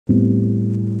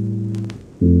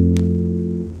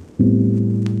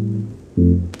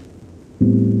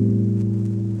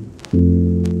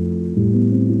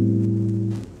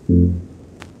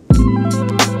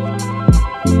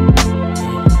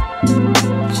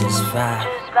vibe.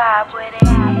 Just vibe with it.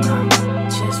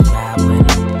 Just vibe with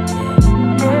it.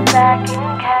 Yeah. Sit back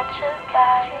and catch a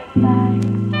vibe.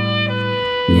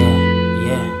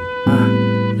 Yeah.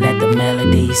 Let the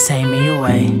melodies take me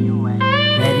away.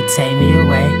 Let it take me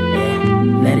away.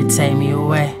 Yeah. Let it take me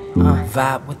away.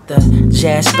 Vibe with the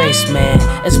jazz spaceman.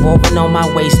 It's woven on my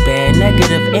waistband.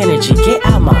 Negative energy, get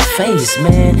out my face,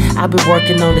 man. I've been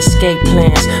working on escape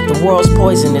plans. The world's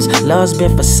poisonous, love's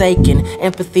been forsaken.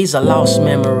 Empathy's a lost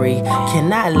memory.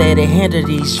 Cannot let it hinder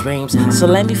these dreams. So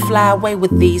let me fly away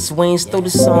with these wings through the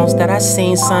songs that I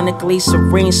sing. Sonically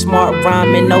serene, smart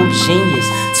rhyming, no genius.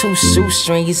 2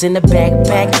 shoestrings in the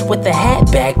backpack with the hat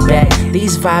back.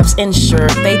 These vibes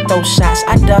insured, they throw shots,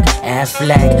 I duck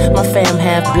Affleck. My fam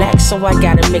have black, so I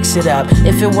gotta mix it up.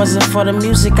 If it wasn't for the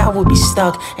music, I would be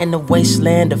stuck in the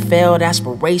wasteland of failed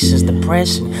aspirations,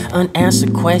 depression,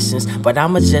 unanswered questions. But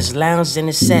I'ma just lounge in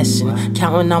the session,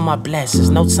 counting on my blessings.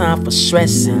 No time for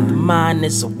stressing, the mind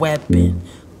is a weapon.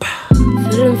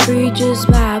 Feeling free, just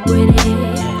vibe with it.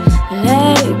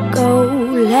 Let it go,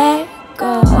 let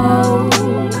go.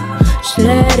 Just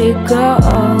let it go.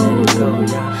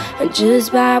 And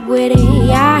just vibe with it.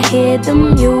 I hear the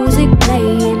music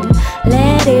playing.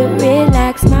 Let it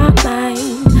relax my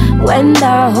mind. When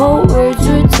the whole world's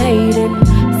rotating,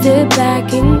 sit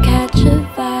back and catch a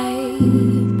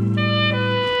vibe.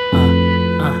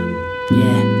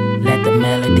 Yeah. Let the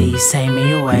melodies take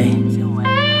me away.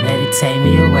 Let it take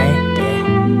me away.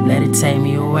 Yeah. Let it take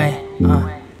me away.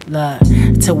 Look,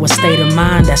 to a state of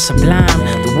mind that's sublime.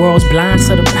 The world's blind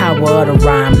to the power of the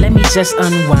rhyme. Let me just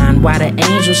unwind while the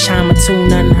angels chime a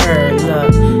tune unheard.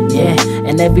 Look, yeah,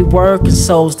 and every word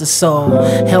consoles the soul.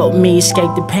 Help me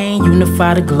escape the pain,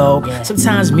 unify the globe.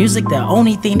 Sometimes music the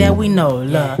only thing that we know.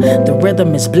 Look, the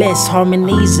rhythm is bliss,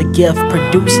 harmony's a gift.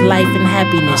 Produce life and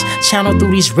happiness. Channel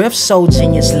through these riffs, so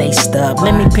genius laced up.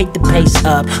 Let me pick the pace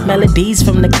up. Melodies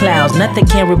from the clouds, nothing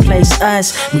can replace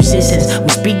us. Musicians, we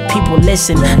speak, people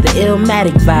listen. The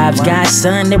illmatic vibes, God's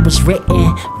son, it was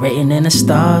written in the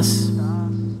stars.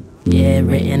 Yeah,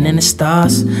 written in the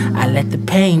stars. I let the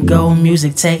pain go,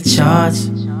 music take charge.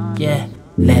 Yeah,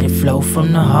 let it flow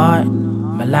from the heart.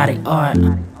 Melodic art,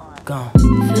 go.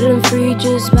 Feeling free,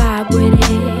 just vibe with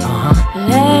it.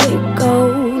 Let it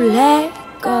go, let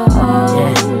go.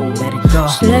 Yeah, let it go.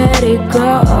 Just let it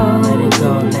go. Let it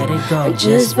go, let it go. And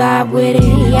just vibe with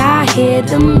it. I hear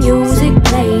the music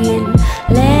playing.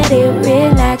 Let it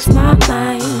relax my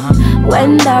mind.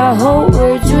 When the whole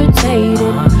world's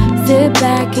rotating, sit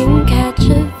back and catch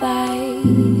a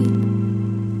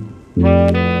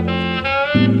vibe.